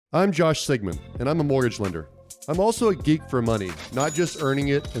I'm Josh Sigmund, and I'm a mortgage lender. I'm also a geek for money, not just earning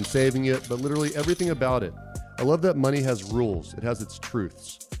it and saving it, but literally everything about it. I love that money has rules. It has its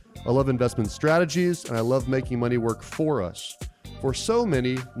truths. I love investment strategies, and I love making money work for us. For so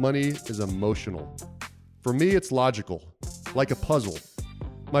many, money is emotional. For me, it's logical, like a puzzle.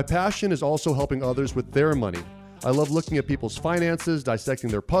 My passion is also helping others with their money. I love looking at people's finances,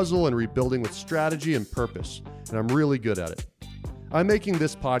 dissecting their puzzle, and rebuilding with strategy and purpose, and I'm really good at it. I'm making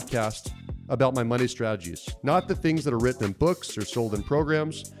this podcast about my money strategies, not the things that are written in books or sold in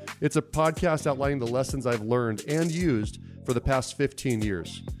programs. It's a podcast outlining the lessons I've learned and used for the past 15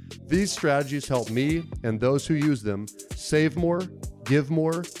 years. These strategies help me and those who use them save more, give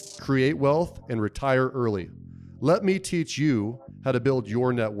more, create wealth, and retire early. Let me teach you how to build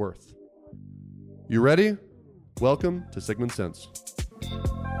your net worth. You ready? Welcome to Sigmund Sense.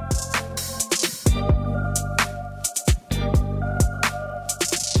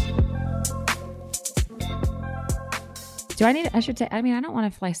 I should say, I don't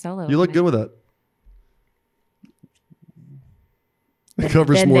want to fly solo. You look good with that. It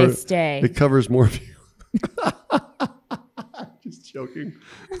covers more. They stay. It covers more of you. Just joking.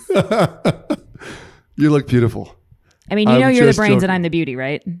 You look beautiful. I mean, you're the brains and I'm the beauty,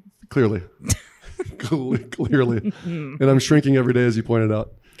 right? Clearly. Clearly. And I'm shrinking every day, as you pointed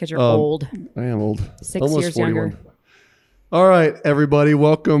out. Because you're old. I am old. 6 Almost years 41. younger. All right, everybody.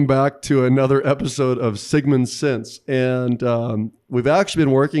 Welcome back to another episode of Sigmund Sense. And we've actually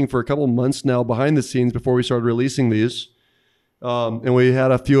been working for a couple months now behind the scenes before we started releasing these. And we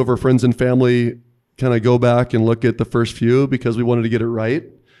had a few of our friends and family kind of go back and look at the first few because we wanted to get it right.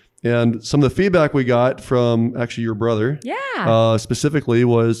 And some of the feedback we got from actually your brother, specifically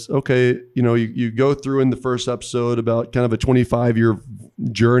was, okay, you go through in the first episode about kind of a 25-year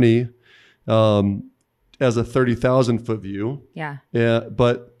journey as a 30,000 foot view. Yeah.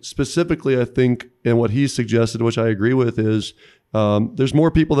 But specifically, I think, and what he suggested, which I agree with, is there's more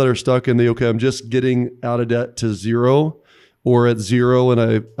people that are stuck in I'm just getting out of debt to zero, or at zero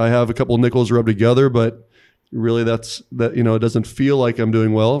and I have a couple of nickels rubbed together, but really it doesn't feel like I'm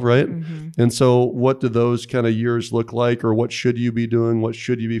doing well, right? Mm-hmm. And so what do those kind of years look like, or what should you be doing? What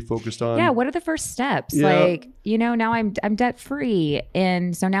should you be focused on? Yeah, what are the first steps? Yeah. Now I'm debt free,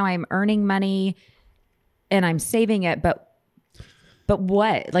 and so now I'm earning money and I'm saving it, but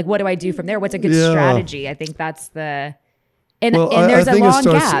what? Like, what do I do from there? What's a good strategy? I think that's the... And there's a long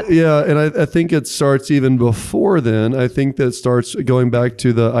gap. Yeah, and I think it starts even before then. I think that starts going back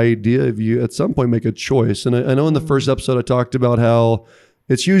to the idea of you at some point make a choice. And I know in the first episode I talked about how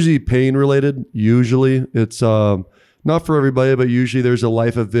it's usually pain related. Usually it's not for everybody, but usually there's a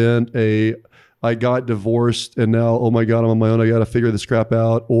life event, I got divorced and now, oh my God, I'm on my own. I got to figure this crap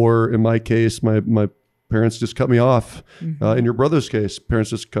out. Or in my case, my parents just cut me off. Mm-hmm. In your brother's case, parents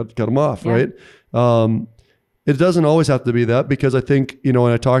just cut them off, right? It doesn't always have to be that, because I think, when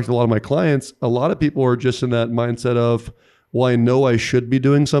I talk to a lot of my clients, a lot of people are just in that mindset of, well, I know I should be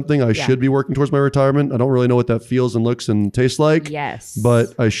doing something. I should be working towards my retirement. I don't really know what that feels and looks and tastes like. Yes.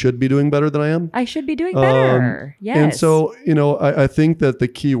 But I should be doing better than I am. I should be doing better. Yes. And so, I think that the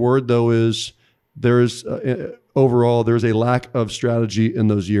key word though is there's overall, there's a lack of strategy in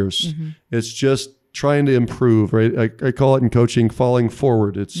those years. Mm-hmm. It's just trying to improve, right? I call it in coaching, falling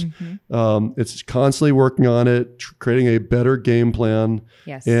forward. It's it's constantly working on it, creating a better game plan,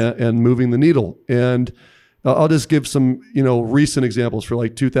 and moving the needle. And I'll just give some, recent examples for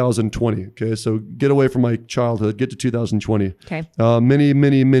like 2020. Okay, so get away from my childhood, get to 2020. Okay. Many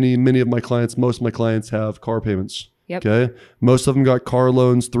of my clients, most of my clients have car payments. Yep. Okay. Most of them got car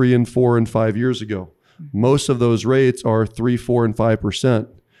loans 3 and 4 and 5 years ago. Mm-hmm. Most of those rates are 3, 4, and 5%.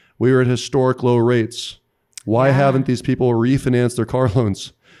 We were at historic low rates. Why haven't these people refinanced their car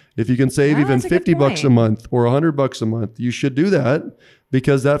loans? If you can save even $50 a month or $100 a month, you should do that,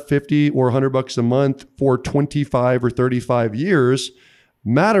 because that $50 or $100 a month for 25 or 35 years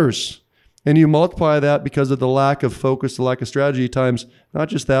matters. And you multiply that because of the lack of focus, the lack of strategy times, not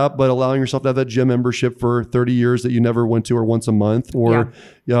just that, but allowing yourself to have that gym membership for 30 years that you never went to, or once a month, or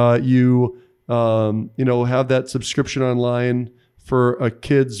you have that subscription online for a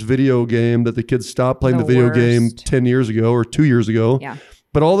kid's video game that the kids stopped playing the video game 10 years ago or 2 years ago. Yeah.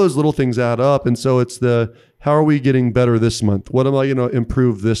 But all those little things add up. And so it's how are we getting better this month? What am I going to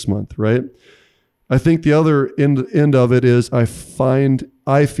improve this month, right? I think the other end of it is I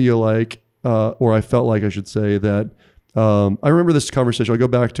feel like, or I felt like I should say that, I remember this conversation. I'll go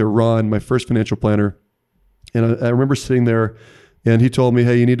back to Ron, my first financial planner. And I remember sitting there, and he told me,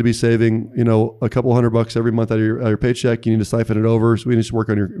 hey, you need to be saving, a couple $100 every month out of your paycheck. You need to siphon it over. So we need to work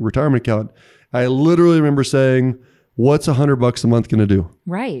on your retirement account. I literally remember saying, what's $100 a month going to do?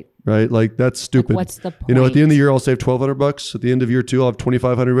 Right. Right. Like that's stupid. What's the point? You know, at the end of the year, I'll save $1,200. At the end of year 2, I'll have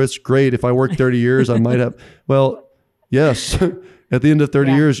 $2,500. Great. If I work 30 years, I might have, well, yes. At the end of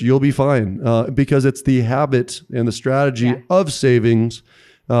 30 years, you'll be fine because it's the habit and the strategy of savings.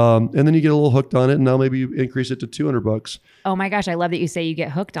 And then you get a little hooked on it, and now maybe you increase it to $200. Oh my gosh, I love that you say you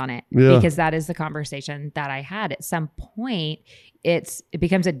get hooked on it because that is the conversation that I had. At some point, it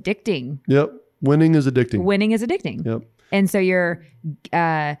becomes addicting. Yep, winning is addicting. Winning is addicting. Yep. And so you're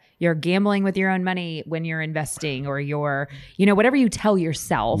gambling with your own money when you're investing, or you're, whatever you tell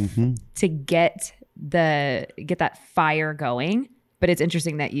yourself to get that fire going. But it's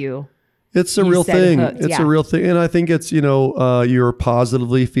interesting that it's a real thing. It's a real thing. And I think it's, you're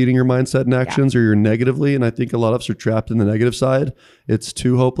positively feeding your mindset and actions or you're negatively. And I think a lot of us are trapped in the negative side. It's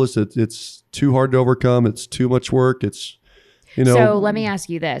too hopeless. It's too hard to overcome. It's too much work. It's, So let me ask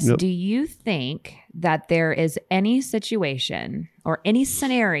you this. Yep. Do you think that there is any situation or any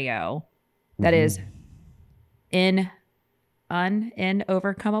scenario that is unovercomable?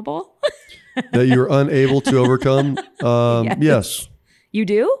 That you're unable to overcome? Yes. You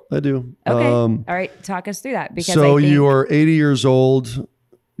do? I do. Okay. All right. Talk us through that. Because you are 80 years old.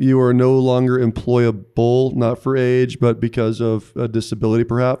 You are no longer employable, not for age, but because of a disability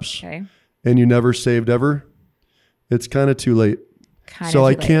perhaps. Okay. And you never saved ever. It's kind of too late.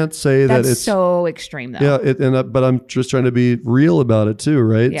 I can't say that it's so extreme though. Yeah. But I'm just trying to be real about it too.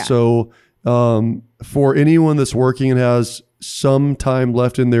 Right. Yeah. So for anyone that's working and has some time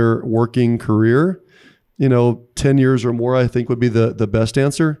left in their working career, 10 years or more, I think would be the best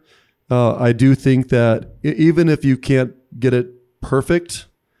answer. I do think that even if you can't get it perfect,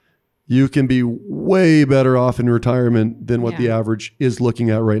 you can be way better off in retirement than what the average is looking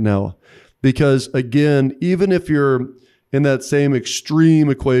at right now. Because again, even if you're in that same extreme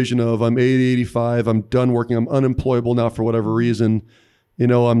equation of I'm 80, 85, I'm done working, I'm unemployable now for whatever reason,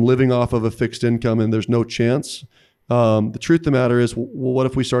 I'm living off of a fixed income and there's no chance. The truth of the matter is, well, what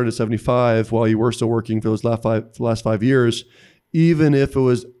if we started at 75 while you were still working for those last 5 years, even if it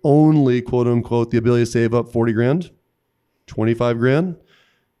was only quote unquote the ability to save up 40 grand, 25 grand?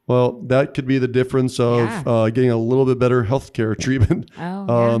 Well, that could be the difference of getting a little bit better healthcare treatment.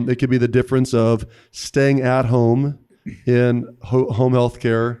 It could be the difference of staying at home in home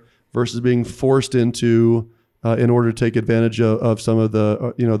healthcare versus being forced into in order to take advantage of some of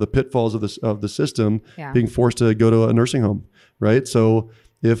the the pitfalls of the system, being forced to go to a nursing home, right? So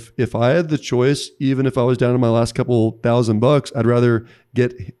if I had the choice, even if I was down to my last couple $1,000, I'd rather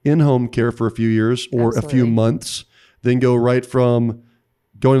get in-home care for a few years or a few months than go right from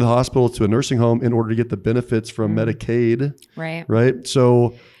going to the hospital to a nursing home in order to get the benefits from Medicaid. Right.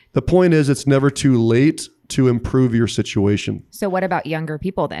 So the point is, it's never too late to improve your situation. So what about younger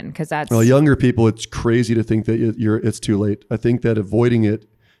people then? Because that's younger people. It's crazy to think that it's too late. I think that avoiding it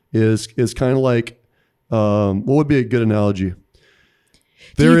is kind of like what would be a good analogy?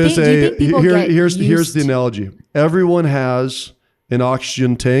 Here's the analogy. Everyone has an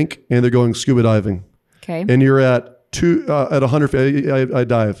oxygen tank and they're going scuba diving. Okay. And you're at 100 feet. I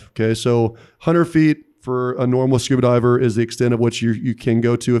dive. Okay. So 100 feet for a normal scuba diver is the extent of which you can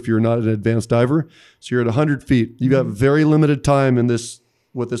go to if you're not an advanced diver. So you're at 100 feet. You've got very limited time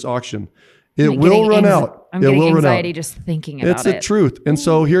with this oxygen. It will run out. I'm getting anxiety just thinking about it. It's the truth. And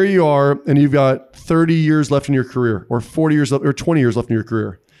so here you are, and you've got 30 years left in your career, or 40 years left, or 20 years left in your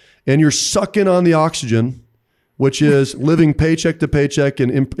career. And you're sucking on the oxygen, which is living paycheck to paycheck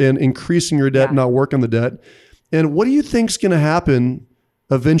and increasing your debt, not work on the debt. And what do you think's going to happen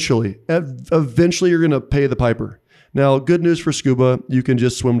eventually? Eventually, you're going to pay the piper. Now, good news for scuba, you can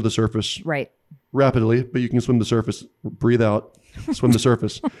just swim to the surface. Right. Rapidly, but you can swim to the surface, breathe out, swim to the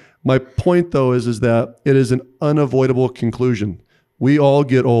surface. My point, though, is that it is an unavoidable conclusion. We all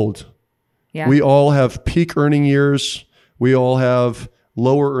get old. Yeah. We all have peak earning years. We all have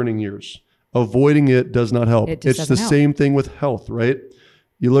lower earning years. Avoiding it does not help. It's the same thing with health, right?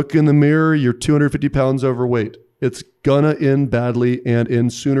 You look in the mirror, you're 250 pounds overweight. It's gonna end badly and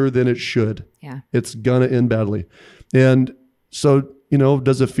end sooner than it should. Yeah. It's gonna end badly. And so,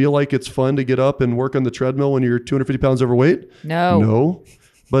 does it feel like it's fun to get up and work on the treadmill when you're 250 pounds overweight? No.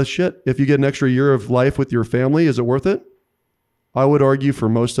 But shit, if you get an extra year of life with your family, is it worth it? I would argue for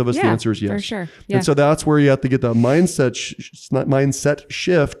most of us, the answer is yes. For sure. Yeah. And so that's where you have to get that mindset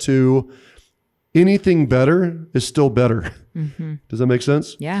shift to anything better is still better. Mm-hmm. Does that make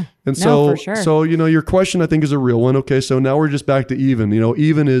sense? Yeah. And so, for sure. So, your question I think is a real one. Okay. So now we're just back to even,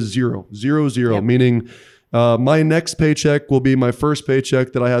 even is zero, yep. Meaning my next paycheck will be my first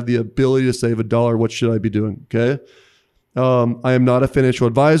paycheck that I have the ability to save $1. What should I be doing? Okay. I am not a financial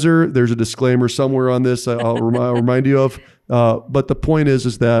advisor. There's a disclaimer somewhere on this I'll remind you of. But the point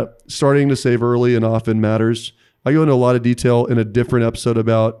is that starting to save early and often matters. I go into a lot of detail in a different episode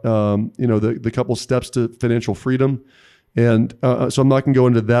about, the couple steps to financial freedom. And so I'm not going to go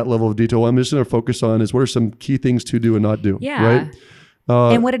into that level of detail. What I'm just going to focus on is what are some key things to do and not do. Yeah. Right.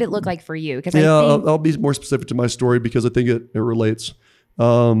 And what did it look like for you? Because I'll be more specific to my story because I think it relates.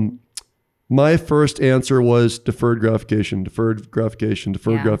 My first answer was deferred gratification.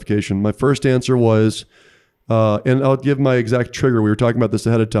 My first answer was, and I'll give my exact trigger. We were talking about this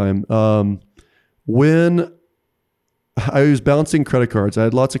ahead of time. When I was bouncing credit cards, I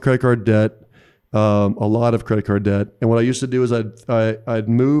had lots of credit card debt, a lot of credit card debt. And what I used to do is I'd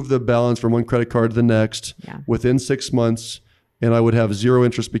move the balance from one credit card to the next within 6 months, and I would have zero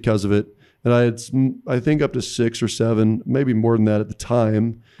interest because of it. And I think up to 6 or 7, maybe more than that at the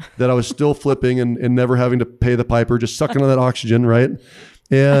time, that I was still flipping and never having to pay the piper, just sucking on that oxygen, right?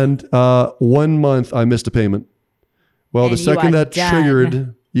 And 1 month I missed a payment. Well, the second that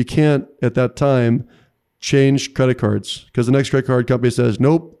triggered, you can't at that time change credit cards because the next credit card company says,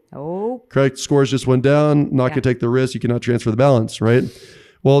 nope, credit scores just went down, not going to take the risk, you cannot transfer the balance, right?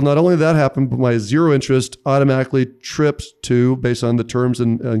 Well, not only that happened, but my zero interest automatically trips to, based on the terms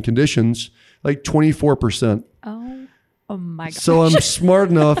and conditions, like 24%. Oh my gosh. So I'm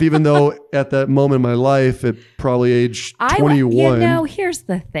smart enough, even though at that moment in my life, at probably age 21. Here's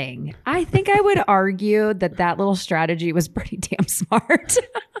the thing. I think I would argue that little strategy was pretty damn smart.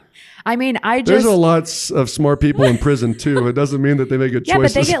 I mean, there's a lot of smart people in prison too. It doesn't mean that they make good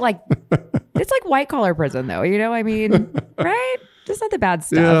choices. Yeah, but they get it's like white collar prison though. I mean, right? Just not the bad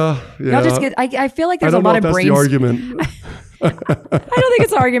stuff. Yeah. Y'all just get. I feel like there's a lot of brain. I don't know if that's the argument. I don't think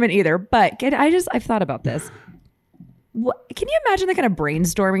it's an argument either. But I've thought about this. Can you imagine the kind of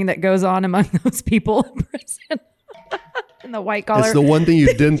brainstorming that goes on among those people in prison? In the white collar. It's the one thing you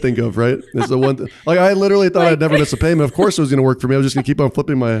didn't think of, right? It's the one thing. Like I literally thought I'd never miss a payment. Of course it was going to work for me. I was just going to keep on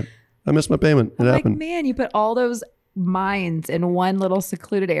flipping I missed my payment. It happened. Man, you put all those minds in one little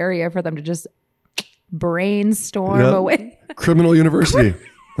secluded area for them to just brainstorm away. Criminal university.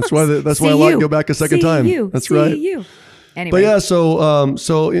 That's why I like to go back a second time. That's right. Anyway. But yeah,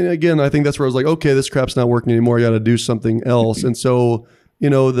 so again, I think that's where I was like, okay, this crap's not working anymore. I got to do something else. And so,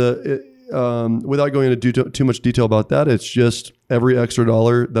 without going into too much detail about that, it's just every extra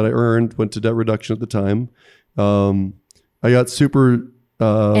dollar that I earned went to debt reduction at the time. I got super.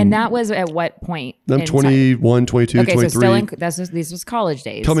 And that was at what point? I'm 21, 22, okay, 23. So this was college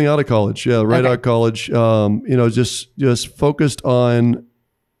days. Coming out of college. Yeah, out of college. Just focused on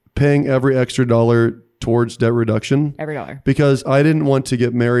paying every extra dollar towards debt reduction. Every dollar. Because I didn't want to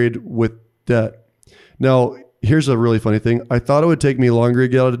get married with debt. Now, here's a really funny thing. I thought it would take me longer to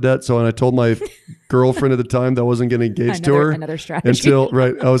get out of debt. So when I told my girlfriend at the time that I wasn't getting engaged to her. Another strategy.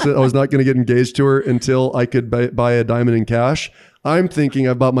 I was not going to get engaged to her until I could buy a diamond in cash. I'm thinking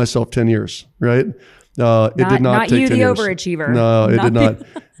I bought myself 10 years, right? It did not take 10 years. Not you, the overachiever. No, it did not.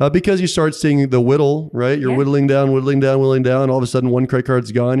 Because you start seeing the whittle, right? You're whittling down. All of a sudden, one credit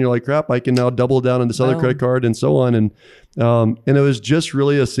card's gone. You're like, crap, I can now double down on this other credit card and so on. And it was just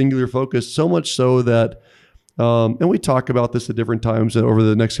really a singular focus, so much so that, and we talk about this at different times over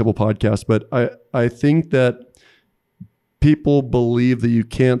the next couple podcasts, but I think that people believe that you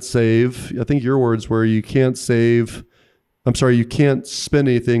can't save. I think your words were you can't spend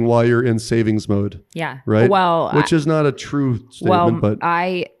anything while you're in savings mode. Yeah. Right. Well, which is not a true statement,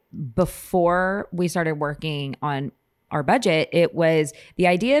 before we started working on our budget, it was the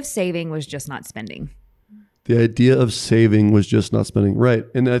idea of saving was just not spending. The idea of saving was just not spending. Right.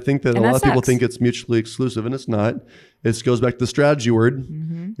 And I think that a lot of people think it's mutually exclusive, and it's not. It goes back to the strategy word.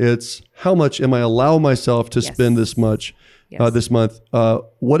 Mm-hmm. It's how much am I allow myself to spend this much this month?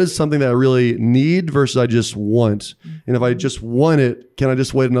 What is something that I really need versus I just want? Mm-hmm. And if I just want it, can I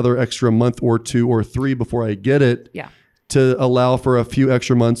just wait another extra month or 2 or 3 before I get it? Yeah. To allow for a few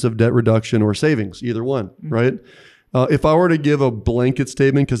extra months of debt reduction or savings, either one, mm-hmm. right? If I were to give a blanket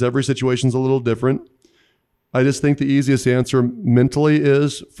statement, because every situation is a little different, I just think the easiest answer mentally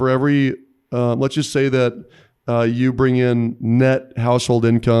is for every, let's just say that you bring in net household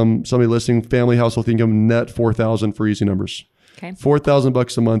income, somebody listening, family household income, net 4,000 for easy numbers. Okay.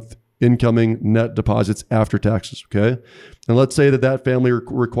 $4,000 a month incoming net deposits after taxes. Okay. And let's say that family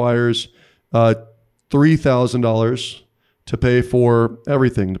requires $3,000 to pay for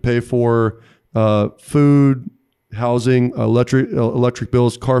everything, to pay for food, housing, electric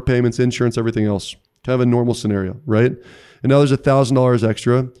bills, car payments, insurance, everything else. Kind of a normal scenario, right? And now there's $1,000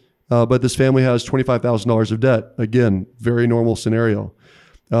 extra, but this family has $25,000 of debt. Again, very normal scenario.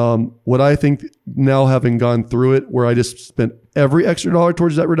 What I think now, having gone through it, where I just spent every extra dollar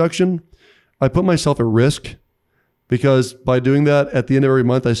towards debt reduction, I put myself at risk, because by doing that at the end of every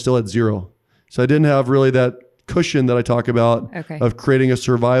month, I still had zero. So I didn't have really that cushion that I talk about of creating a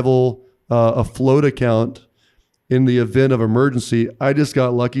survival, a float account in the event of emergency. I just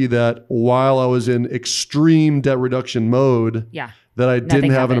got lucky that while I was in extreme debt reduction mode, that I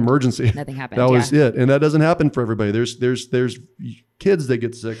didn't have an emergency. Nothing happened. That was it. And that doesn't happen for everybody. There's kids that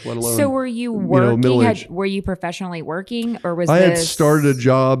get sick, let alone. So were you working? Middle age. Were you professionally working, or was I had started a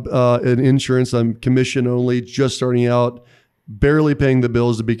job in insurance. I'm commission only, just starting out, barely paying the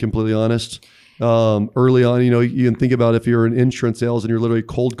bills, to be completely honest. Early on, you can think about if you're in insurance sales and you're literally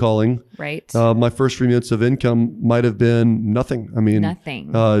cold calling. Right. My first 3 months of income might have been nothing. I mean,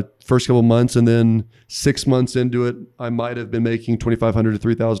 nothing. First couple of months, and then 6 months into it, I might have been making $2,500 to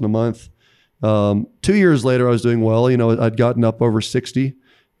 $3,000 a month. 2 years later, I was doing well. I'd gotten up over 60.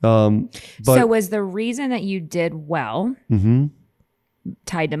 But so was the reason that you did well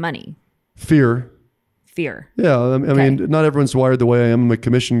tied to money? Fear. Yeah. I mean, not everyone's wired the way I am. I'm a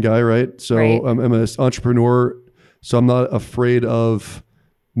commission guy, right? So I'm an entrepreneur, so I'm not afraid of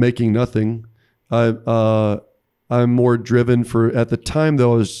making nothing. I'm more driven at the time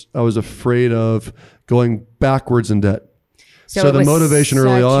though, I was afraid of going backwards in debt. So the motivation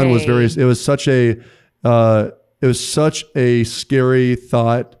early on was it was such a scary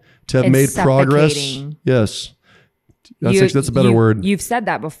thought to have made progress. Yes. That's a better word. You've said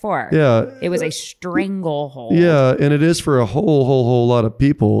that before. Yeah. It was a stranglehold. Yeah. And it is for a whole lot of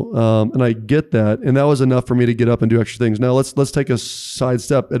people. And I get that. And that was enough for me to get up and do extra things. Now let's take a side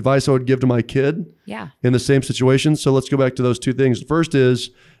step. Advice I would give to my kid in the same situation. So let's go back to those two things. The first is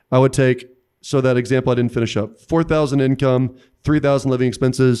I would take, so that example I didn't finish up, 4,000 income, 3,000 living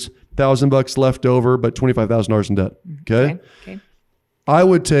expenses, $1,000 left over, but $25,000 in debt. Okay. I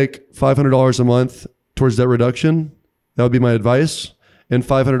would take $500 a month towards debt reduction. That would be my advice. And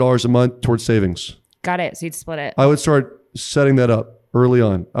 $500 a month towards savings. Got it. So you'd split it. I would start setting that up early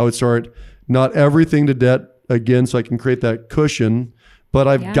on. I would start not everything to debt again, so I can create that cushion, but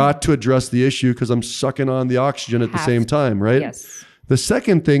I've got to address the issue because I'm sucking on the oxygen at the same time, right? Yes. The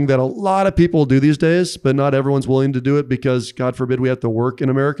second thing that a lot of people do these days, but not everyone's willing to do it because God forbid we have to work in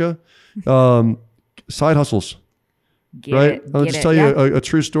America, side hustles, right? I'll just tell you a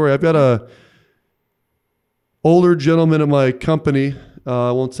true story. I've got a older gentleman at my company.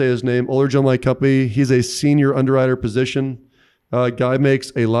 I won't say his name. Older gentleman at my company. He's a senior underwriter position. Guy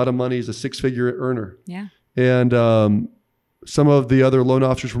makes a lot of money. He's a six-figure earner. Yeah. And some of the other loan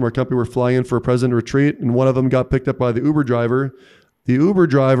officers from our company were flying in for a president retreat, and one of them got picked up by the Uber driver. The Uber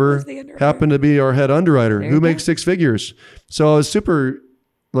driver happened to be our head underwriter who makes six figures. So I was super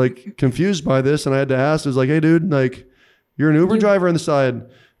confused by this, and I had to ask. I was like, "Hey, dude, you're an Uber driver on the side."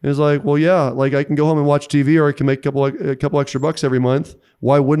 And it's like, well, yeah, I can go home and watch TV, or I can make a couple extra bucks every month.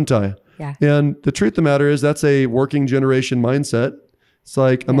 Why wouldn't I? Yeah. And the truth of the matter is that's a working generation mindset. It's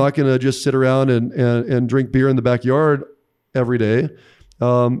I'm not going to just sit around and drink beer in the backyard every day.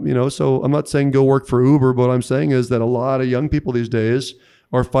 So I'm not saying go work for Uber, but what I'm saying is that a lot of young people these days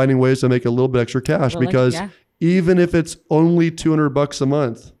are finding ways to make a little bit extra cash because even if it's only $200 a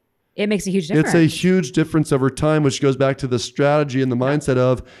month, it makes a huge difference. It's a huge difference over time, which goes back to the strategy and the mindset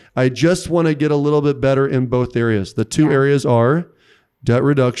of, I just want to get a little bit better in both areas. The two areas are debt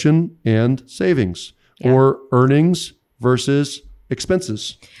reduction and savings, or earnings versus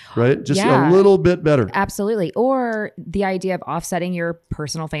expenses, right? Just a little bit better. Absolutely. Or the idea of offsetting your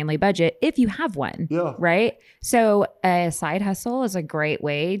personal family budget if you have one, right? So a side hustle is a great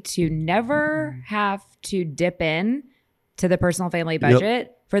way to never have to dip in to the personal family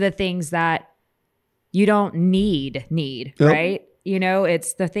budget for the things that you don't need, right?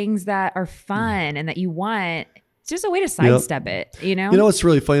 It's the things that are fun and that you want. It's just a way to sidestep it, It's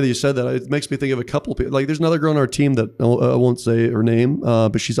really funny that you said that. It makes me think of a couple of people. There's another girl on our team that I won't say her name,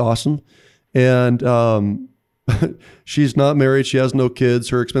 but she's awesome. And she's not married. She has no kids.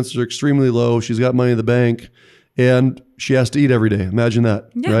 Her expenses are extremely low. She's got money in the bank. And she has to eat every day. Imagine that,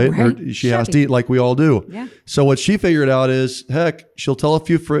 right? She has to eat like we all do. Yeah. So what she figured out is, heck, she'll tell a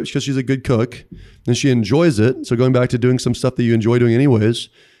few friends because she's a good cook and she enjoys it. So going back to doing some stuff that you enjoy doing anyways,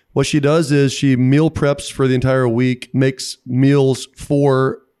 what she does is she meal preps for the entire week, makes meals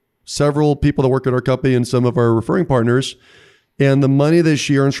for several people that work at our company and some of our referring partners. And the money that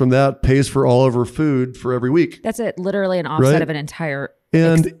she earns from that pays for all of her food for every week. That's literally an offset of an entire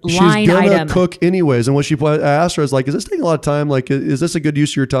And she's line gonna item. cook anyways. And I asked her, I was like, is this taking a lot of time? Like, is this a good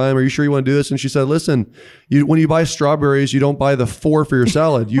use of your time? Are you sure you want to do this? And she said, listen, when you buy strawberries, you don't buy the 4 for your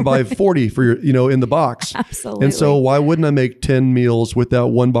salad. You buy 40 for your, in the box. Absolutely. And so why wouldn't I make 10 meals with that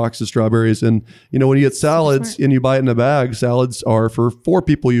 1 box of strawberries? And, when you get salads and you buy it in a bag, salads are for 4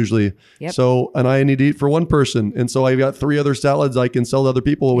 people usually. Yep. So, and I need to eat for 1 person. And so I've got 3 other salads I can sell to other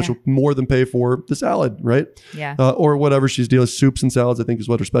people, which will more than pay for the salad, right? Yeah. Or whatever she's dealing with, soups and salads, I think is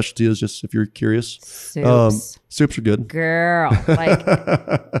what her specialty is, just if you're curious. Soups are good. Girl, like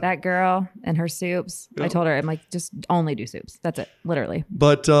that girl and her soups. I told her, I'm like, just only do soups. That's it, literally.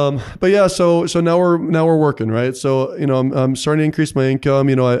 But yeah, so now we're working, right? So I'm starting to increase my income.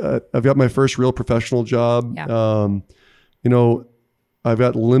 I've got my first real professional job. Yeah. I've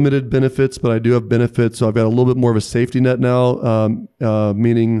got limited benefits, but I do have benefits. So I've got a little bit more of a safety net now,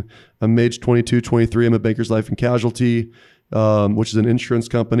 meaning I'm age 22, 23. I'm at Bankers Life and Casualty, which is an insurance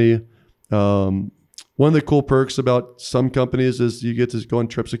company. One of the cool perks about some companies is you get to go on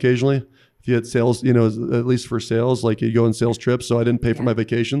trips occasionally. If you had sales, at least for sales, like you go on sales trips. So I didn't pay for my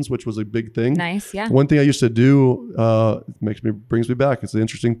vacations, which was a big thing. Nice. Yeah. One thing I used to do, brings me back. It's an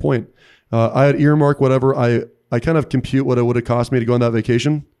interesting point. I had earmark whatever I kind of compute what it would have cost me to go on that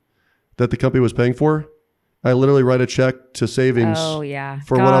vacation that the company was paying for. I literally write a check to savings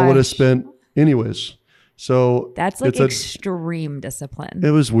for what I would have spent anyways. So that's like extreme discipline.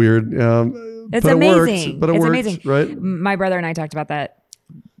 It was weird. It's but amazing. It worked, amazing. Right? My brother and I talked about that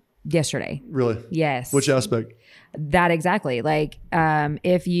yesterday. Really? Yes. Which aspect? That exactly. Like,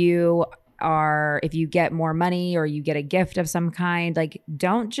 if you get more money or you get a gift of some kind, like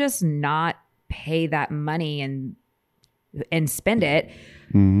don't just not pay that money and spend it.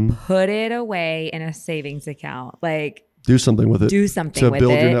 Mm-hmm. Put it away in a savings account. Like do something with it. Do something with it. To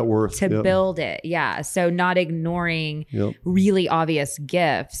build your net worth. To build it. Yeah. So not ignoring really obvious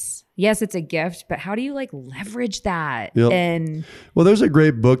gifts. Yes, it's a gift, but how do you like leverage that? Yep. And well, there's a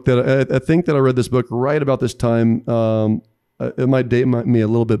great book that I think that I read this book right about this time. It might date me a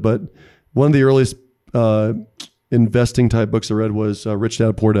little bit, but one of the earliest investing type books I read was Rich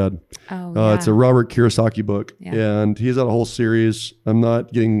Dad, Poor Dad. Oh, yeah. It's a Robert Kiyosaki book, yeah. and he's got a whole series. I'm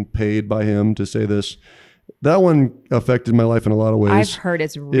not getting paid by him to say this. That one affected my life in a lot of ways. I've heard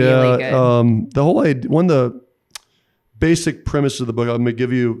it's really good. The whole idea, one of the basic premise of the book, I'm going to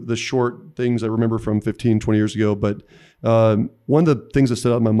give you the short things I remember from 15, 20 years ago. But one of the things that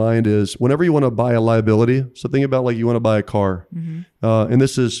stood out in my mind is whenever you want to buy a liability, so think about like you want to buy a car. Mm-hmm. And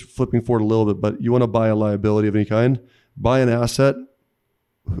this is flipping forward a little bit, but you want to buy a liability of any kind, buy an asset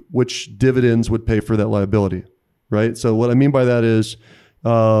which dividends would pay for that liability, right? So what I mean by that is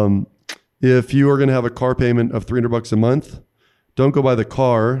if you are going to have a car payment of $300 a month, don't go buy the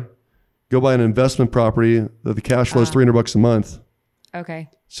car. Go buy an investment property that the cash flow is $300 a month. Okay.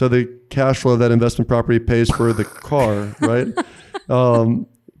 So the cash flow of that investment property pays for the car, right?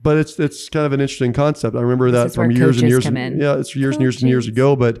 But it's kind of an interesting concept. I remember that from years and years. It's years and years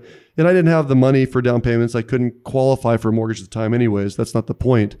ago. And I didn't have the money for down payments. I couldn't qualify for a mortgage at the time, anyways. That's not the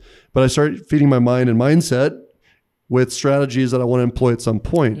point. But I started feeding my mind and mindset with strategies that I want to employ at some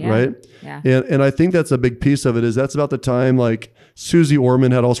point, right? Yeah. And I think that's a big piece of it. Is that's about the time like Susie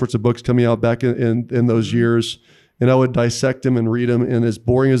Orman had all sorts of books coming out back in those years, and I would dissect them and read them. And as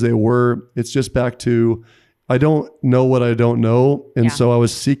boring as they were, it's just back to I don't know what I don't know, and so I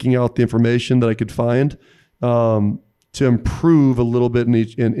was seeking out the information that I could find to improve a little bit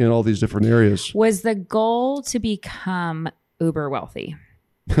in all these different areas. Was the goal to become uber wealthy?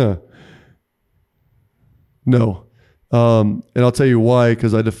 No. And I'll tell you why,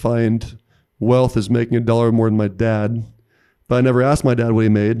 because I defined wealth as making $1 more than my dad, but I never asked my dad what he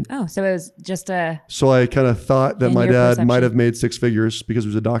made. Oh, so it was just So I kind of thought that my dad might have made 6 figures because he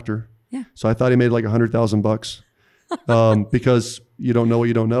was a doctor. Yeah. So I thought he made like $100,000 because you don't know what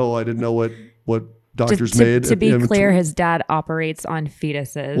you don't know. I didn't know what doctors made. To be clear, his dad operates on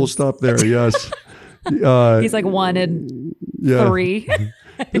fetuses. We'll stop there. Yes. He's like 1 in 3.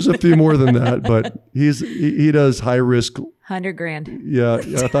 There's a few more than that, but he does high risk. $100,000. Yeah,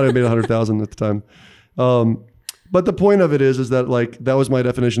 I thought I made 100,000 at the time. But the point of it is that like that was my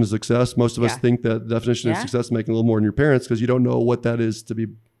definition of success. Most of us think that the definition of success is making a little more than your parents because you don't know what that is to be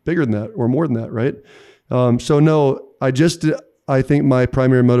bigger than that or more than that, right? So no, I think my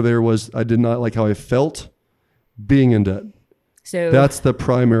primary motivator was I did not like how I felt being in debt. So that's the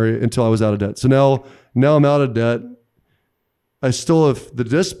primary until I was out of debt. So now I'm out of debt. I still have the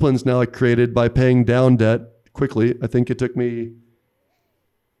disciplines now I created by paying down debt quickly. I think it took me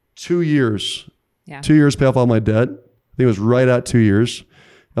 2 years. Yeah. 2 years to pay off all my debt. I think it was right at 2 years.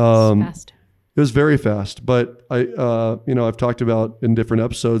 Fast. It was very fast, but I've talked about in different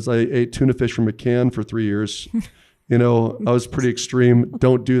episodes, I ate tuna fish from a can for 3 years. I was pretty extreme.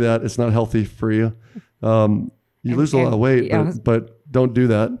 Don't do that. It's not healthy for you. You lose a lot of weight, but don't do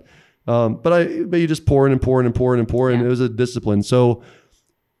that. But you just pour in and pour in and pour in and pour in. It was a discipline. So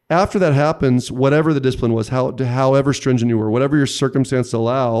after that happens, whatever the discipline was, however stringent you were, whatever your circumstance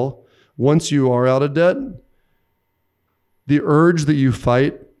allow, once you are out of debt, the urge that you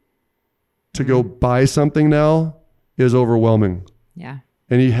fight to go buy something now is overwhelming. Yeah.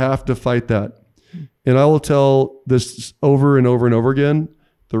 And you have to fight that. And I will tell this over and over and over again.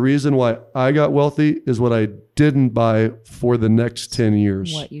 The reason why I got wealthy is what I didn't buy for the next 10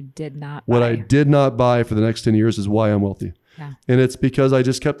 years. What you did not buy. What I did not buy for the next 10 years is why I'm wealthy. Yeah. And it's because I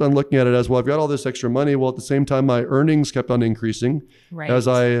just kept on looking at it as, well, I've got all this extra money. Well, at the same time, my earnings kept on increasing. Right. As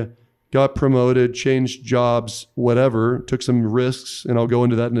I got promoted, changed jobs, whatever, took some risks. And I'll go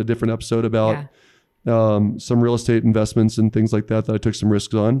into that in a different episode about some real estate investments and things like that I took some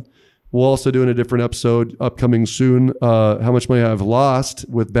risks on. We'll also do in a different episode upcoming soon, how much money I've lost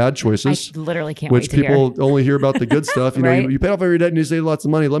with bad choices. I literally can't wait to hear. Which people only hear about the good stuff. You know, you pay off every debt and you save lots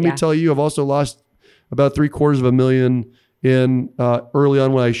of money. Let me tell you, I've also lost about $750,000 in early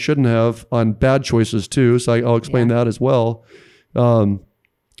on when I shouldn't have on bad choices too. So I'll explain that as well.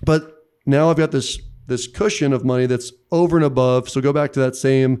 But now I've got this cushion of money that's over and above. So go back to that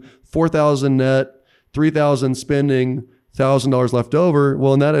same 4,000 net, 3,000 spending, $1,000 left over.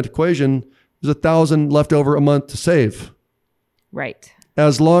 Well, in that equation, there's $1,000 left over a month to save. Right.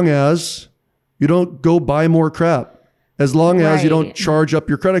 As long as you don't go buy more crap. As long as you don't charge up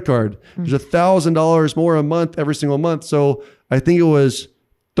your credit card. There's $1,000 more a month every single month. So I think it was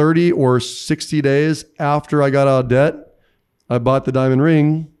 30 or 60 days after I got out of debt, I bought the diamond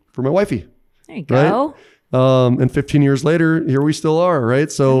ring for my wifey. There you go. And 15 years later, here we still are,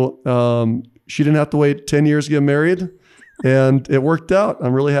 right? So she didn't have to wait 10 years to get married. And it worked out.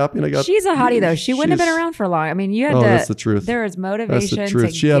 I'm really happy. And She's a hottie though. She wouldn't have been around for long. I mean, you had to. That's the truth. There was motivation that's the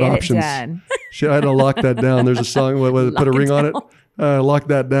truth. to She had get options. it done. I had to lock that down. There's a song with put a ring on it. Lock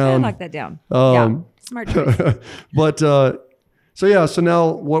that down. Lock that down. Smart choice. But so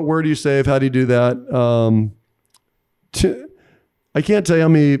now where do you save? How do you do that? I can't tell you how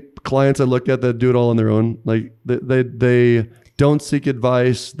many clients I look at that do it all on their own. Like they don't seek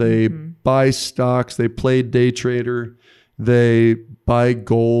advice. They buy stocks. They play day trader. They buy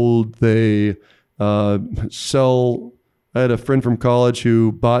gold. They sell. I had a friend from college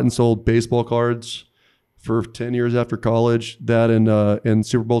who bought and sold baseball cards for 10 years after college. That and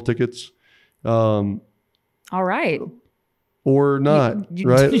Super Bowl tickets. All right. Or not,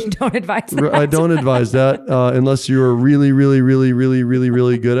 right? You don't advise that. I don't advise that unless you're really, really, really, really, really,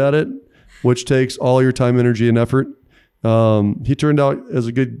 really good at it, which takes all your time, energy, and effort. He turned out as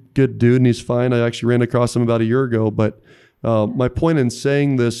a good dude, and he's fine. I actually ran across him about a year ago, but my point in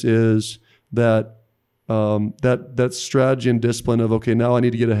saying this is that that strategy and discipline of, okay, now I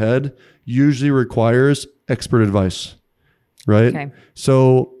need to get ahead usually requires expert advice, right? Okay.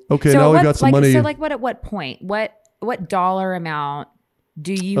 So now we've got some money. So at what point? What dollar amount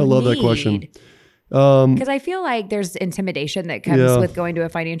do you need? I love that question. Because I feel like there's intimidation that comes with going to a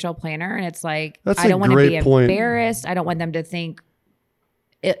financial planner, and it's like, I don't want to be embarrassed. I don't want them to think,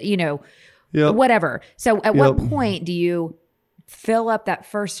 whatever. So at what point do you fill up that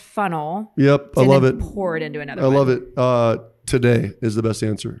first funnel? Yep. I love it. Pour it into another one. I love it. Today is the best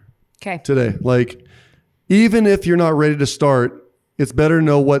answer. Okay. Today. Like, even if you're not ready to start, it's better to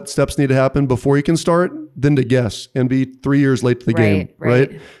know what steps need to happen before you can start than to guess and be 3 years late to the game.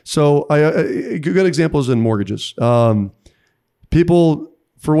 Right. So a good example is in mortgages. People,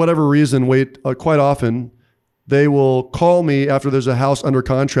 for whatever reason, wait quite often. They will call me after there's a house under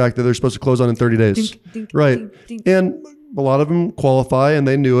contract that they're supposed to close on in 30 days. Dink, dink, right. Dink, dink. And a lot of them qualify and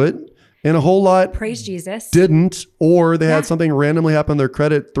they knew it. And a whole lot praise Jesus didn't, or they had something randomly happen on their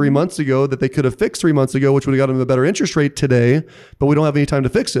credit 3 months ago that they could have fixed 3 months ago, which would have got them a better interest rate today, but we don't have any time to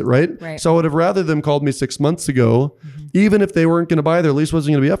fix it, right? So I would have rather them called me 6 months ago, even if they weren't going to buy, their lease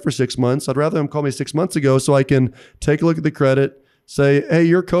wasn't going to be up for 6 months. I'd rather them call me 6 months ago so I can take a look at the credit, say, hey,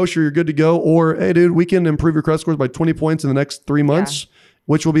 you're kosher, you're good to go, or hey, dude, we can improve your credit scores by 20 points in the next 3 months,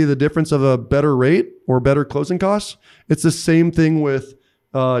 which will be the difference of a better rate or better closing costs. It's the same thing with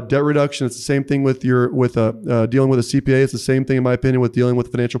debt reduction. It's the same thing with dealing with a CPA. It's the same thing, in my opinion, with dealing with a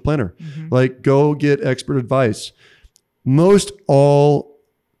financial planner. Like, go get expert advice. Most all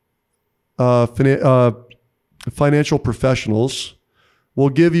financial professionals will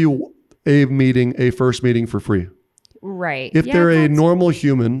give you a first meeting for free. Right. If they're a normal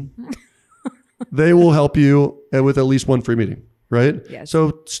human, they will help you with at least one free meeting. right? Yes.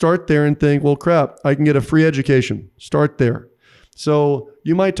 So start there and think, well, crap, I can get a free education. Start there. So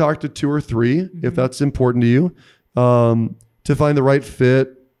you might talk to 2 or 3 if that's important to you, to find the right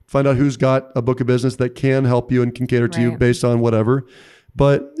fit, find out who's got a book of business that can help you and can cater to you based on whatever.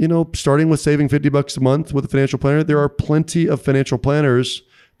 But, starting with saving $50 a month with a financial planner, there are plenty of financial planners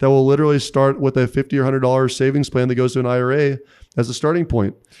that will literally start with a $50 or $100 savings plan that goes to an IRA as a starting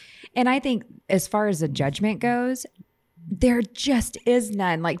point. And I think as far as the judgment goes, there just is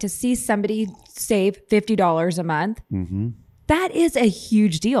none. Like to see somebody save $50 a month, that is a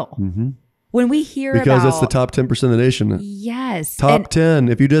huge deal. When we hear because about, it's the top 10% of the nation. Yes. Top 10.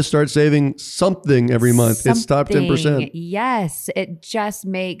 If you just start saving something every month, it's top 10%. Yes. It just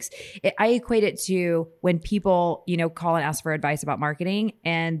makes it, I equate it to when people, call and ask for advice about marketing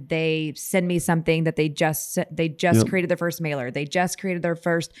and they send me something that they just created their first mailer. They just created their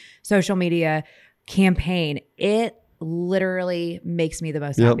first social media campaign. It literally makes me the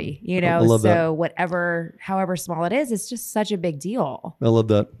most happy, I love that. However small it is, it's just such a big deal. I love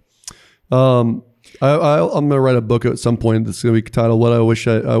that. I'm going to write a book at some point that's going to be titled "What I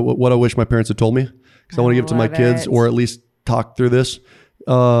Wish My Parents Had Told Me," because I want to give it to my kids, or at least talk through this.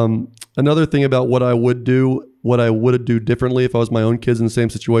 Another thing about what I would do differently if I was my own kids in the same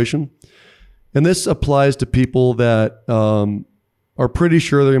situation, and this applies to people that are pretty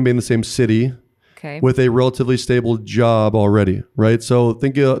sure they're going to be in the same city with a relatively stable job already, right? So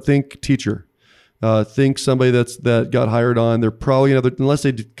think teacher. Think somebody that got hired on, they're probably, unless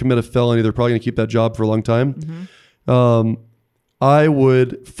they commit a felony, they're probably going to keep that job for a long time. I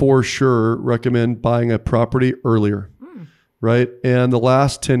would for sure recommend buying a property earlier, right? And the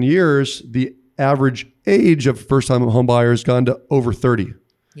last 10 years, the average age of first-time home buyers gone to over 30,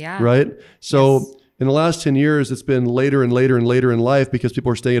 right? So in the last 10 years, it's been later and later and later in life because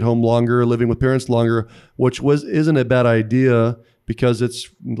people are staying at home longer, living with parents longer, which isn't a bad idea, because it's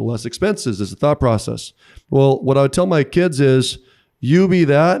less expenses as a thought process. Well, what I would tell my kids is, you be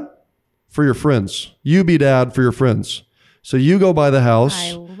that for your friends. You be dad for your friends. So you go buy the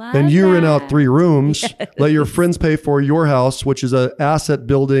house and you rent out 3 rooms. Yes. Let your friends pay for your house, which is an asset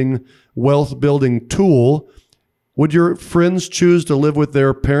building, wealth building tool. Would your friends choose to live with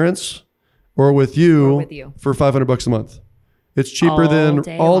their parents or with you, for $500 a month? It's cheaper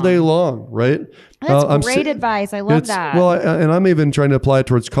all day long, right? That's great advice. I love that. Well, and I'm even trying to apply it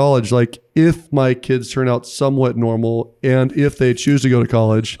towards college. Like, if my kids turn out somewhat normal, and if they choose to go to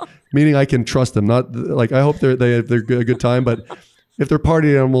college, meaning I can trust them. Not like, I hope they're a good time, but if they're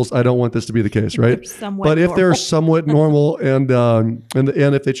party animals, I don't want this to be the case, right? But if they're somewhat normal, and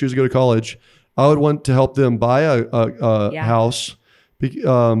if they choose to go to college, I would want to help them buy a house,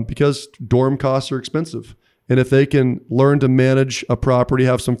 because dorm costs are expensive. And if they can learn to manage a property,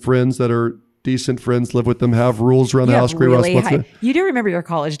 have some friends that are decent friends, live with them, have rules around the house, create responsibility. You do remember your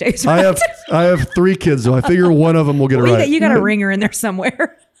college days, right? I have 3 kids, so I figure one of them will get it right. You got a ringer in there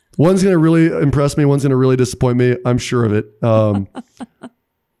somewhere. One's going to really impress me. One's going to really disappoint me. I'm sure of it. I've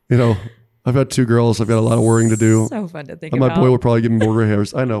got 2 girls. I've got a lot of worrying to do. So fun to think about. My boy will probably give me more gray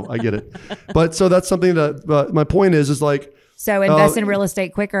hairs. I know. I get it. But so that's something that, my point is like, so invest in real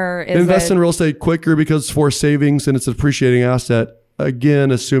estate quicker. In real estate quicker because for savings and it's an appreciating asset. Again,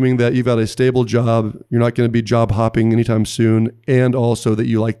 assuming that you've got a stable job, you're not going to be job hopping anytime soon, and also that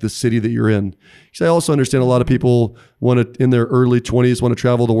you like the city that you're in. Because I also understand a lot of people in their early 20s want to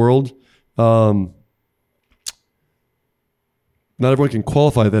travel the world. Not everyone can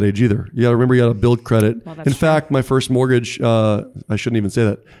qualify at that age either. You got to remember, you got to build credit. Well, in fact, my first mortgage, I shouldn't even say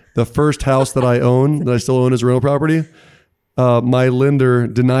that. The first house that I own, that I still own as a rental property, my lender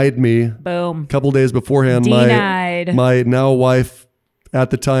denied me. Boom. A couple days beforehand. Denied. My now wife, at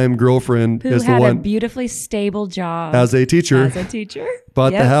the time girlfriend, who is had the one a beautifully stable job as a teacher.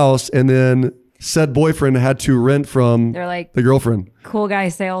 Bought the house, and then said boyfriend had to rent from the girlfriend. Cool guy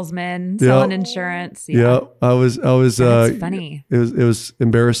salesman selling insurance. Yeah, I was. That's funny. It was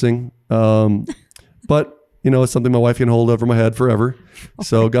embarrassing, but it's something my wife can hold over my head forever.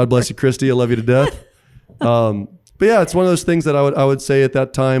 So God bless you, Christy. I love you to death. But yeah, it's one of those things that I would say at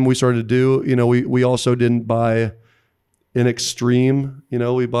that time we started to do. We also didn't buy an extreme.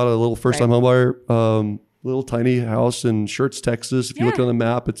 We bought a little first time home buyer, little tiny house in Schertz, Texas. If you look on the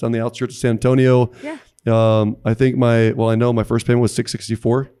map, it's on the outskirts of San Antonio. Yeah. I think I know my first payment was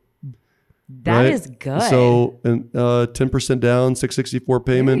 $664. That is good. So 10% down, $664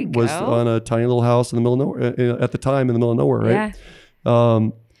 payment was on a tiny little house in the middle of nowhere at the time, in the middle of nowhere, right? Yeah.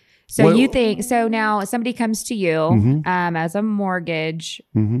 So now somebody comes to you as a mortgage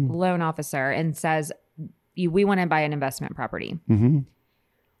loan officer and says, we want to buy an investment property.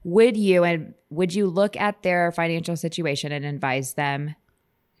 would you look at their financial situation and advise them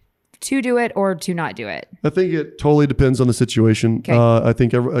to do it or to not do it? I think it totally depends on the situation. Okay. I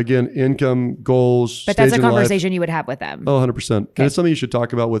think, again, income, goals, But that's a stage in life. conversation you would have with them. Oh, 100%. And it's something you should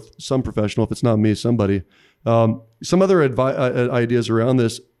talk about with some professional. If it's not me, somebody. Some other ideas around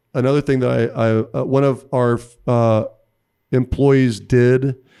this. Another thing that I one of our employees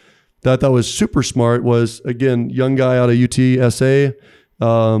did that was super smart was, again, young guy out of UTSA,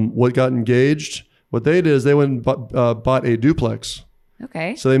 what got engaged. What they did is they went and bought a duplex.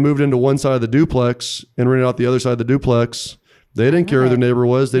 Okay. So they moved into one side of the duplex and rented out the other side of the duplex. They didn't care who their neighbor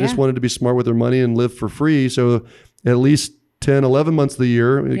was. They just wanted to be smart with their money and live for free. So at least 10, 11 months of the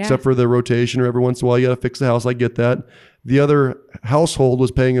year, except for the rotation or every once in a while, you got to fix the house. I get that. The other household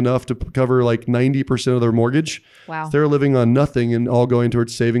was paying enough to cover like 90% of their mortgage. Wow. They're living on nothing and all going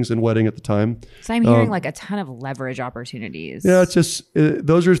towards savings and wedding at the time. So I'm hearing like a ton of leverage opportunities. Yeah, it's just,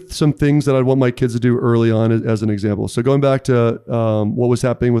 those are some things that I'd want my kids to do early on as an example. So going back to what was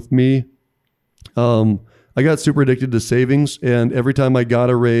happening with me, I got super addicted to savings, and every time I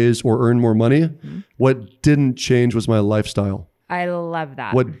got a raise or earned more money, what didn't change was my lifestyle. I love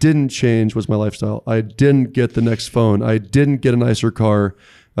that. What didn't change was my lifestyle. I didn't get the next phone. I didn't get a nicer car.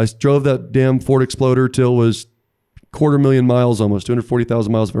 I drove that damn Ford Exploder till it was 250,000 miles, almost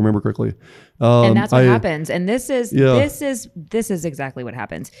 240,000 miles, if I remember correctly. And that's what happens. And this is exactly what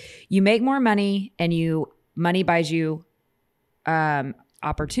happens. You make more money, and money buys you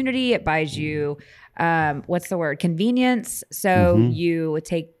opportunity. It buys you convenience. So you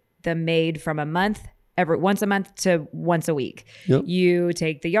take the maid from once a month to once a week. Yep. You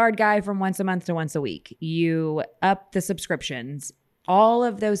take the yard guy from once a month to once a week. You up the subscriptions. All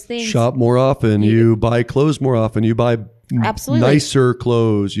of those things. Shop more often. You buy clothes more often. You buy nicer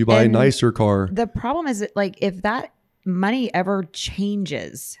clothes. You buy a nicer car. The problem is that, like, if that money ever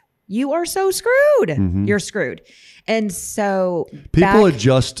changes, you are so screwed. You're screwed. And so people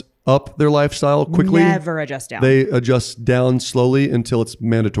adjust up their lifestyle quickly. Never adjust down. They adjust down slowly until it's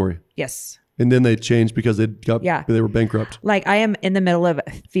mandatory. Yes. And then they change because they were bankrupt. Like, I am in the middle of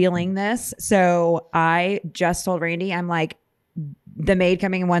feeling this. So I just told Randy, I'm like, the maid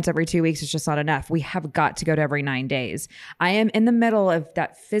coming in once every 2 weeks is just not enough. We have got to go to every 9 days. I am in the middle of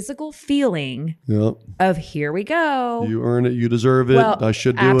that physical feeling of, here we go. You earn it. You deserve it. Well, I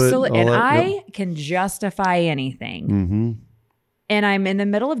should do absolutely. it. And I can justify anything. And I'm in the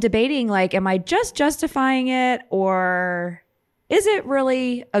middle of debating, like, am I just justifying it, or is it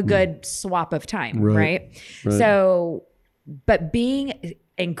really a good swap of time? Right. So, but being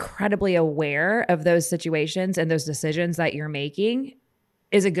incredibly aware of those situations and those decisions that you're making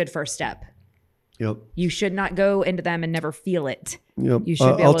is a good first step. Yep. You should not go into them and never feel it. Yep. You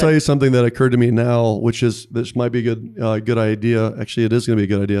should I'll tell you something that occurred to me now, which is, this might be a good idea. Actually, it is going to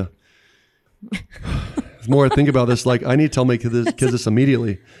be a good idea. The more I think about this, like, I need to tell my kids this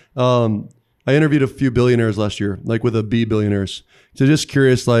immediately. I interviewed a few billionaires last year, like with B billionaires. So just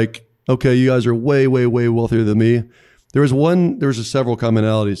curious, like, okay, you guys are way, way, way wealthier than me. There was several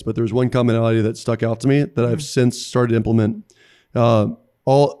commonalities, but there was one commonality that stuck out to me that I've since started to implement.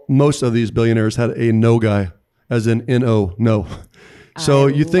 Most of these billionaires had a no guy, as in N-O, no. So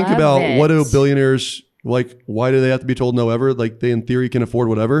you think about, what do billionaires, like, why do they have to be told no ever? Like, they in theory can afford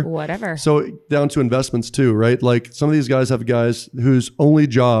whatever. Whatever. So down to investments too, right? Like, some of these guys have guys whose only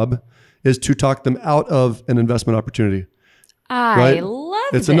job is to talk them out of an investment opportunity. I love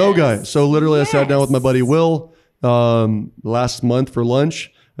it. It's a no guy. So literally I sat down with my buddy Will last month for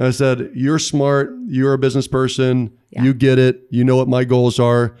lunch. And I said, you're smart. You're a business person. Yeah. You get it. You know what my goals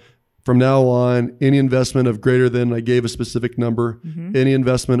are. From now on, any investment of greater than, I gave a specific number, any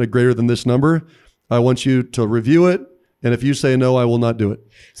investment of greater than this number, I want you to review it. And if you say no, I will not do it.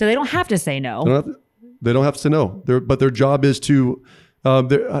 So they don't have to say no. They don't have to say no. But their job is to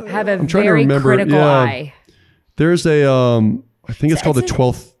have a very critical eye. There's a, I think it's called the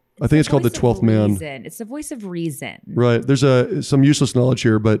 12th. I think it's called the 12th man. It's the voice of reason. Right. There's some useless knowledge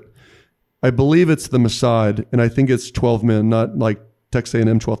here, but I believe it's the Mossad, and I think it's 12 men, not like Texas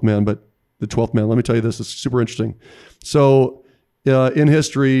A&M 12th man, but the 12th man. Let me tell you this. It's super interesting. So in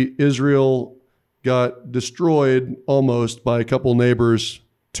history, Israel got destroyed almost by a couple neighbors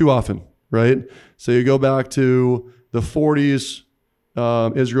too often, right? So you go back to the 40s,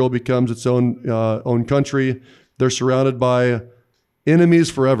 Israel becomes its own country. They're surrounded by enemies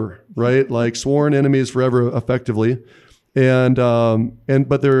forever, right? Like sworn enemies forever, effectively.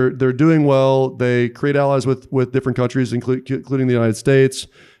 But they're doing well. They create allies with different countries, including the United States.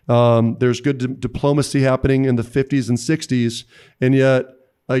 There's good diplomacy happening in the 50s and 60s, and yet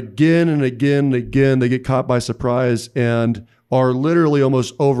again and again and again they get caught by surprise. And are literally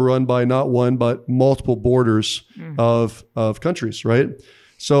almost overrun by not one, but multiple borders of countries, right?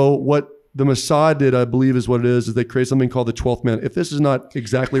 So what the Mossad did, I believe is what it is they create something called the 12th man. If this is not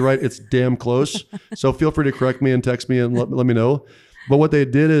exactly right, it's damn close. So feel free to correct me and text me and let me know. But what they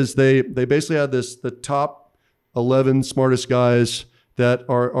did is they basically had the top 11 smartest guys that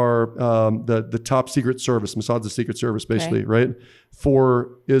are the top secret service. Mossad's the secret service, basically, right?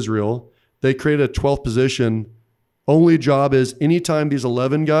 For Israel. They created a 12th position. Only job is anytime these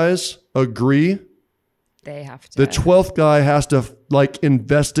 11 guys agree, they have to. The 12th guy has to like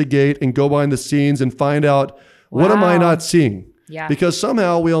investigate and go behind the scenes and find out what am I not seeing? Yeah. Because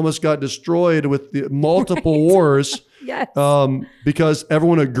somehow we almost got destroyed with the multiple wars. Yes. Because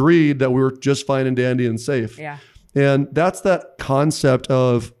everyone agreed that we were just fine and dandy and safe. Yeah. And that's that concept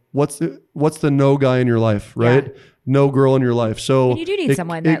of what's the no guy in your life, right? Yeah. No girl in your life. So and you do need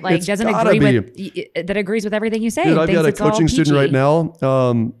someone that like doesn't agree with that agrees with everything you say. Dude, I've got a coaching student right now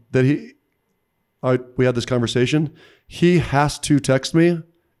that we had this conversation. He has to text me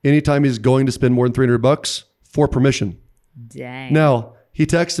anytime he's going to spend more than $300 for permission. Dang. Now he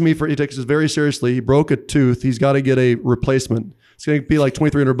takes this very seriously. He broke a tooth. He's got to get a replacement. It's going to be like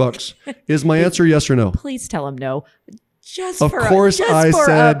 $2,300. Is my answer yes or no? Please tell him no. Of course I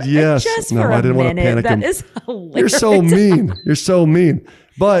said yes. No, I didn't want to panic him. That is hilarious. You're so mean. You're so mean.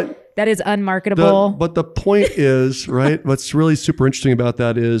 But that is unmarketable. But the point is, right? What's really super interesting about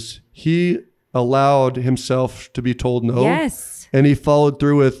that is he allowed himself to be told no. Yes. And he followed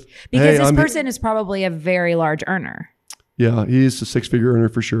through with, because this person is probably a very large earner. Yeah, he's a 6-figure earner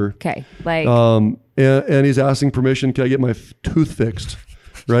for sure. Okay. Like, and he's asking permission, can I get my tooth fixed?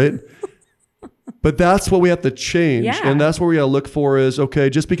 Right? But that's what we have to change. Yeah. And that's where we got to look for is, okay,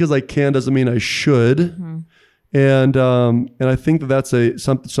 just because I can doesn't mean I should. Mm-hmm. And I think that's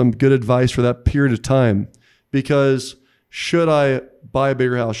some good advice for that period of time, because should I buy a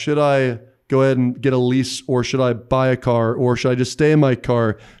bigger house? Should I go ahead and get a lease, or should I buy a car, or should I just stay in my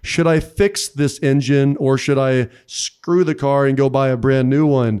car? Should I fix this engine, or should I screw the car and go buy a brand new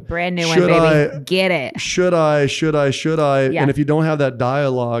one? Brand new one, baby. Get it. Should I? Yeah. And if you don't have that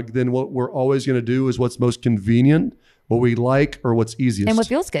dialogue, then what we're always going to do is what's most convenient, what we like, or what's easiest. And what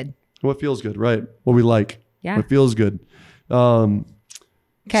feels good. What feels good, right? What we like. Yeah. What feels good.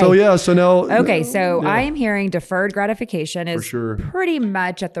 Okay. So now. Okay. So I am hearing deferred gratification is pretty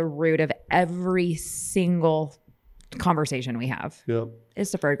much at the root of every single conversation we have. Yep.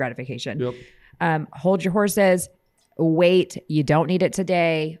 It's deferred gratification. Yep. Hold your horses. Wait. You don't need it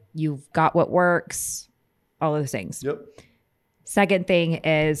today. You've got what works. All of those things. Yep. Second thing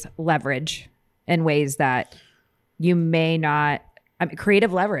is leverage in ways that you may not.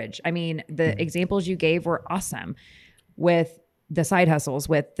 Creative leverage. I mean, the examples you gave were awesome with the side hustles,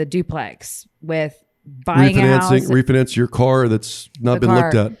 with the duplex, with buying a house. Refinance your car that's not been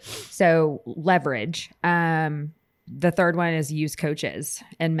looked at. So leverage. The third one is use coaches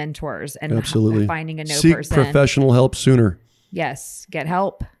and mentors and absolutely finding a Seek person. Professional help sooner. Yes. Get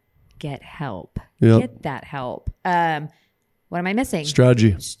help. Get help. Yep. Get that help. What am I missing?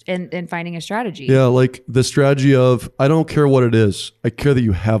 Strategy. And finding a strategy. Yeah, like the strategy of, I don't care what it is. I care that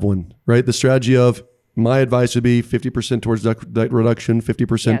you have one, right? The strategy of, my advice would be 50% towards debt reduction,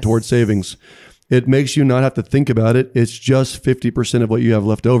 50% towards savings. It makes you not have to think about it. It's just 50% of what you have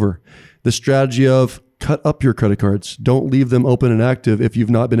left over. The strategy of cut up your credit cards. Don't leave them open and active if you've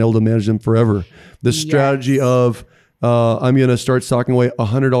not been able to manage them forever. The strategy of, I'm going to start stocking away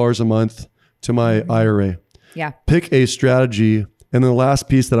 $100 a month to my IRA. Yeah. Pick a strategy. And then the last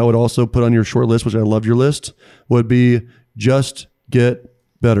piece that I would also put on your short list, which I love your list, would be just get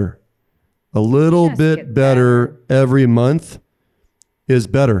better. A little bit better every month is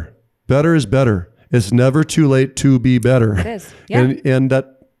better. Better is better. It's never too late to be better. It is. Yeah. And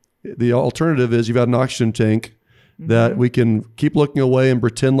that the alternative is you've got an oxygen tank that we can keep looking away and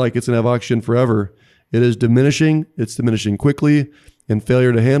pretend like it's going to have oxygen forever. It is diminishing. It's diminishing quickly, and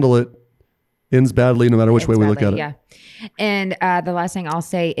failure to handle it ends badly no matter which way we look at it. Yeah. And the last thing I'll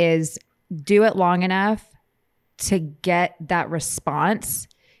say is do it long enough to get that response,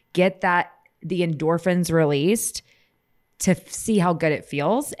 get the endorphins released, to see how good it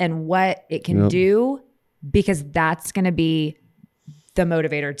feels and what it can do, because that's going to be the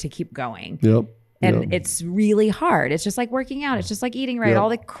motivator to keep going. And it's really hard. It's just like working out. It's just like eating right. All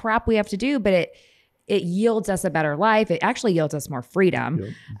the crap we have to do, but it yields us a better life. It actually yields us more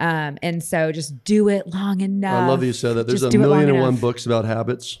freedom. And so just do it long enough. I love that you said that. There's 1,000,001 books about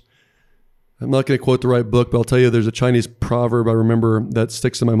habits. I'm not going to quote the right book, but I'll tell you there's a Chinese proverb I remember that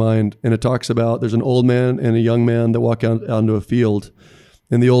sticks in my mind. And it talks about there's an old man and a young man that walk out into a field.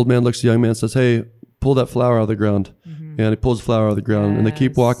 And the old man looks at the young man and says, hey, pull that flower out of the ground. And he pulls the flower out of the ground, and they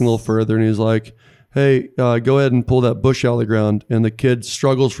keep walking a little further, and he's like, hey, go ahead and pull that bush out of the ground. And the kid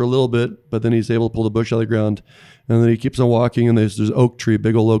struggles for a little bit, but then he's able to pull the bush out of the ground. And then he keeps on walking, and there's an oak tree,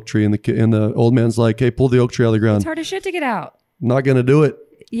 big old oak tree. And the old man's like, hey, pull the oak tree out of the ground. It's hard as shit to get out. Not going to do it.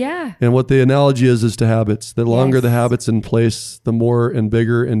 Yeah. And what the analogy is to habits. The longer the habits in place, the more and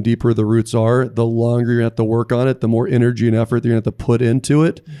bigger and deeper the roots are, the longer you have to work on it, the more energy and effort you're going to have to put into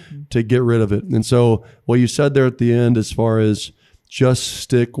it to get rid of it. And so what you said there at the end, as far as just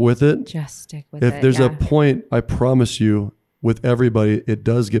stick with it. Just stick with it. If there's a point, I promise you, with everybody, it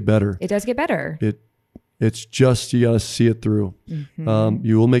does get better. It does get better. It's just, you got to see it through.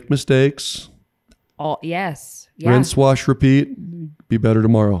 You will make mistakes. Yes. Rinse, wash, repeat. Be better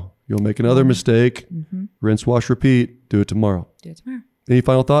tomorrow. You'll make another mistake. Rinse, wash, repeat. Do it tomorrow. Any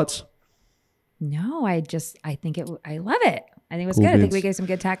final thoughts? No, I think I love it. I think it was good. I think we gave some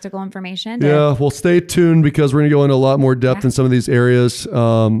good tactical information. Yeah, well, stay tuned because we're going to go into a lot more depth in some of these areas.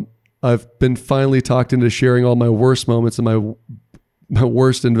 I've been finally talked into sharing all my worst moments and my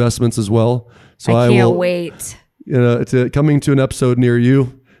worst investments as well. So I can't wait. It's coming to an episode near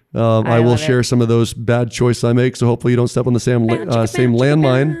you. I will share some of those bad choices I make. So hopefully you don't step on the same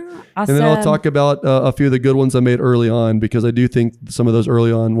landmine. Awesome. And then I'll talk about a few of the good ones I made early on, because I do think some of those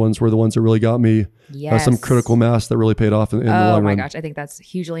early on ones were the ones that really got me some critical mass that really paid off in the long run. Oh my gosh. I think that's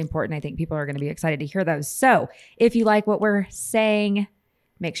hugely important. I think people are going to be excited to hear those. So if you like what we're saying,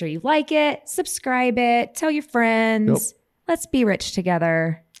 make sure you like it, subscribe it, tell your friends. Yep. Let's be rich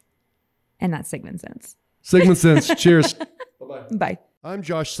together. And that's Sigmund Sense. Sigmund Sense. Cheers. Bye-bye. Bye. I'm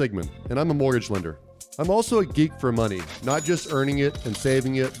Josh Sigmund, and I'm a mortgage lender. I'm also a geek for money, not just earning it and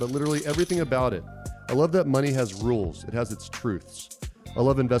saving it, but literally everything about it. I love that money has rules. It has its truths. I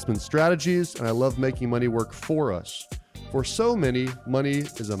love investment strategies, and I love making money work for us. For so many, money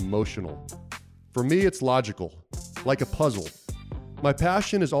is emotional. For me, it's logical, like a puzzle. My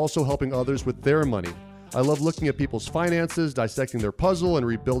passion is also helping others with their money. I love looking at people's finances, dissecting their puzzle, and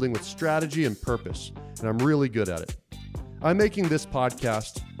rebuilding with strategy and purpose, and I'm really good at it. I'm making this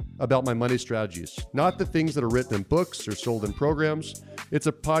podcast about my money strategies, not the things that are written in books or sold in programs. It's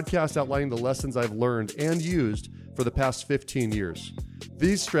a podcast outlining the lessons I've learned and used for the past 15 years.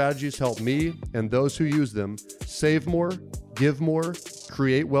 These strategies help me and those who use them save more, give more,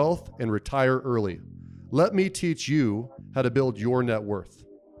 create wealth, and retire early. Let me teach you how to build your net worth.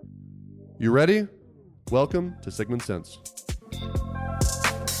 You ready? Welcome to Sigmund Sense.